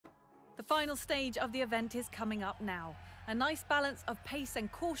The final stage of the event is coming up now. A nice balance of pace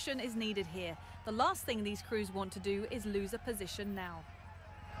and caution is needed here. The last thing these crews want to do is lose a position now.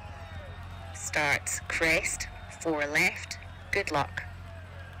 Starts crest, 4 left, good luck.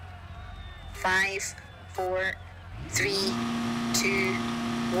 5, 4, 3, 2,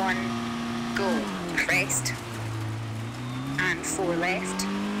 1, go. Crest, and 4 left,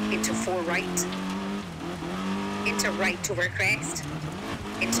 into 4 right, into right over crest,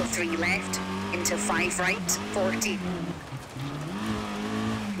 into 3 left, into 5 right, 40.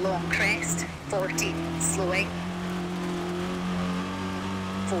 Long crest, 40, slowing.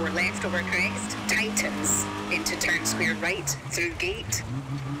 4 left over crest, tightens, into turn square right, through gate,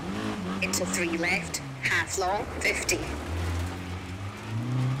 into 3 left, half long, 50.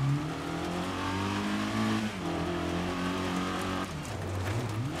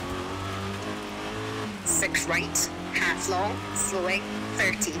 6 right, half long, slowing,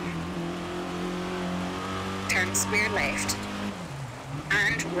 30. Turn square left,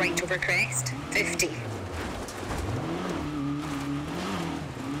 and right over crest, 50.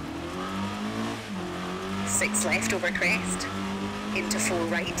 6 left over crest, into 4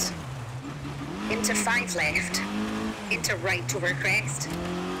 right, into 5 left, into right over crest,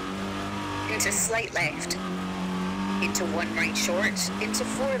 into slight left, into 1 right short, into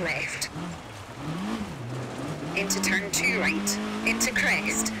 4 left, into turn 2 right, into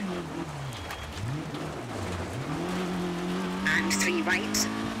crest, and 3 right,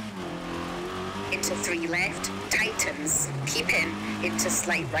 into 3 left, tightens, keep in, into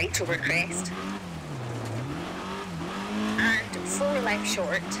slight right over crest, and 4 left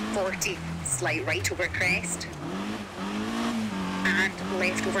short, 40, slight right over crest, and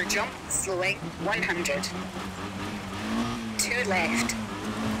left over jump, slowing, 100, 2 left,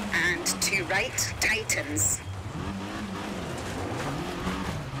 and 2 right, tightens,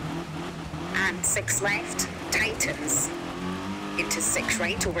 and 6 left, tightens, into 6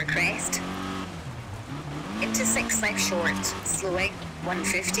 right over crest, into 6 left short, slowing,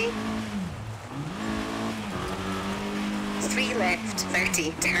 150, 3 left,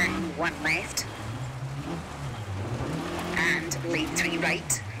 30, turn 1 left, and lead 3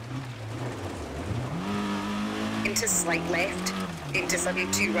 right, into slight left, into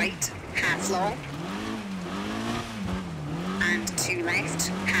sudden 2 right, half long, and 2 left,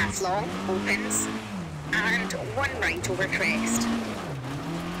 half long, opens, and 1 right over crest,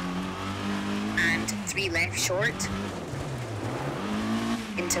 and 3 left short,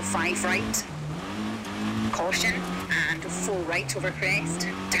 into 5 right, caution, and 4 right over crest,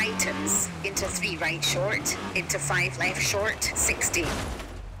 tightens, into 3 right short, into 5 left short, 60.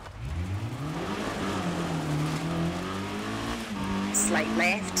 Slight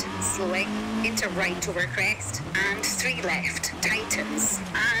left, slowing, into right over crest, and 3 left, tightens,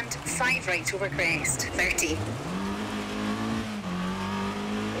 and 5 right over crest, 30.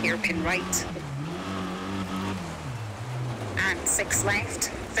 Hairpin right, and 6 left,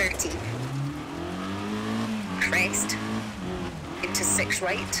 30. Crest, into 6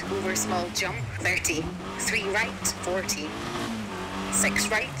 right, over small jump, 30. 3 right, 40. 6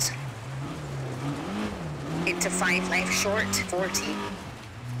 right, into 5 left short, 40.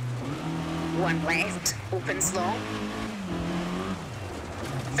 1 left, opens long,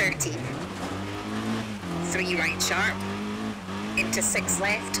 30. 3 right sharp, into 6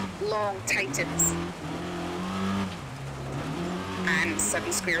 left, long tightens, and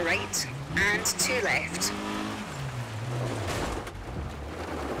 7 square right, and 2 left.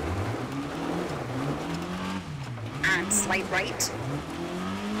 And slight right,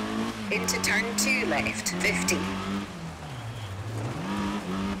 into turn 2 left, 50.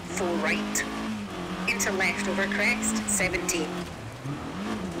 4 right, into left over crest, 70.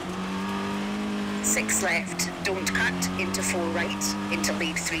 6 left, don't cut, into 4 right, into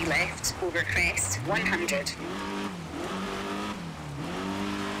lead 3 left, over crest, 100.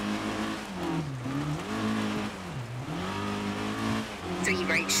 3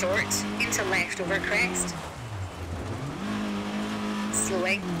 right short, into left over crest,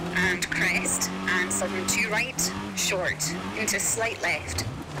 slowing, and crest, and sudden 2 right, short, into slight left,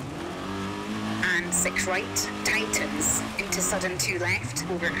 and 6 right, tightens, into sudden 2 left,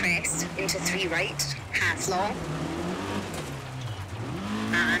 over crest, into 3 right, half long,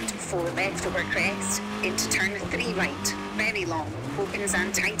 and 4 left over crest, into turn 3 right, very long, opens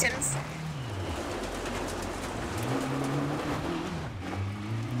and tightens,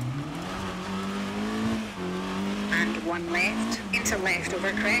 and 1 left, into left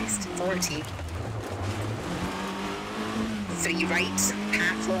over crest, 40. 3 right,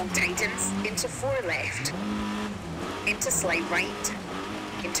 half long tightens, into 4 left, into slight right,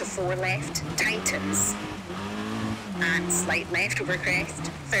 into 4 left, tightens, and slight left over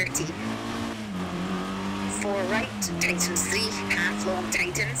crest, 30. 4 right, tightens 3, half long,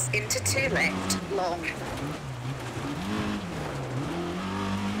 tightens, into 2 left, long,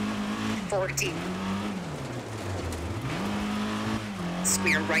 40.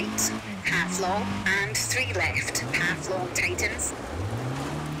 Square right, half long, and 3 left, half long, tightens,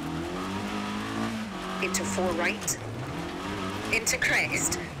 into 4 right, into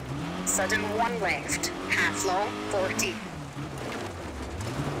crest, sudden 1 left, half long, 40.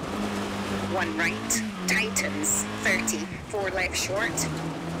 1 right, tightens, 30, 4 left short,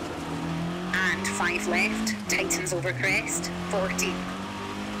 and 5 left, tightens over crest, 40.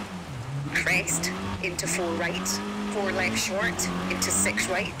 Crest, into 4 right, 4 left short, into 6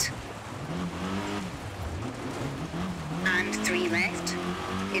 right, and 3 left,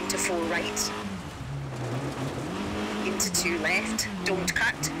 into 4 right, into 2 left, don't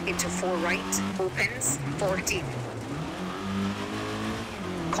cut, into 4 right, opens, 40.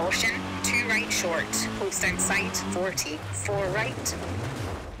 Caution, 2 right short, post outside, 40, 4 right,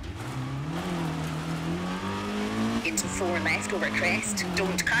 into 4 left over crest,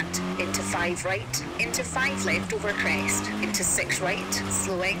 don't cut, into 5 right, into 5 left over crest, into 6 right,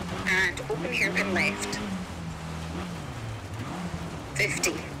 slowing, and open hairpin left,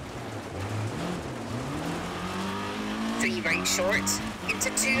 50. 3 right short, into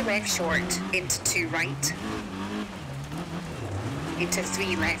 2 left short, into 2 right, into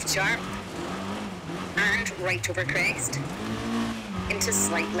 3 left sharp, and right over crest, into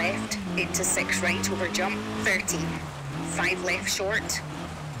slight left, into 6 right over jump, 30, 5 left short,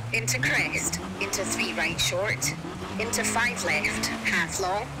 into crest, into 3 right short, into 5 left, half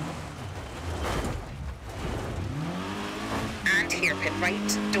long, and hairpin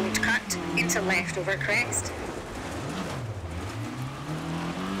right, don't cut, into left over crest,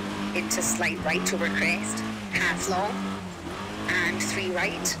 into slight right over crest, half long, and 3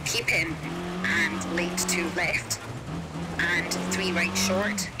 right, keep in, and late 2 left, and 3 right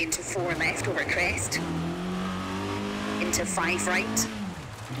short, into 4 left over crest, into 5 right,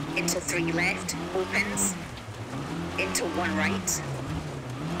 into 3 left, opens, into 1 right,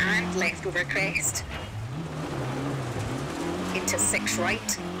 and left over crest, into 6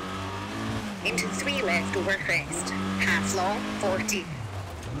 right, into 3 left over crest, half long, 40,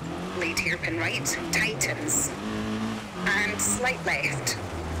 late hairpin right, tightens, and slight left,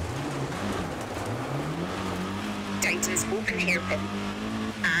 tightens open hairpin,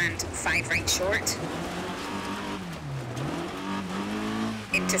 and 5 right short,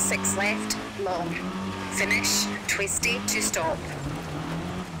 into 6 left, long, finish, twisty to stop.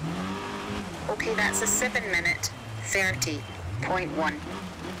 Okay, that's a 7 minute 30.1.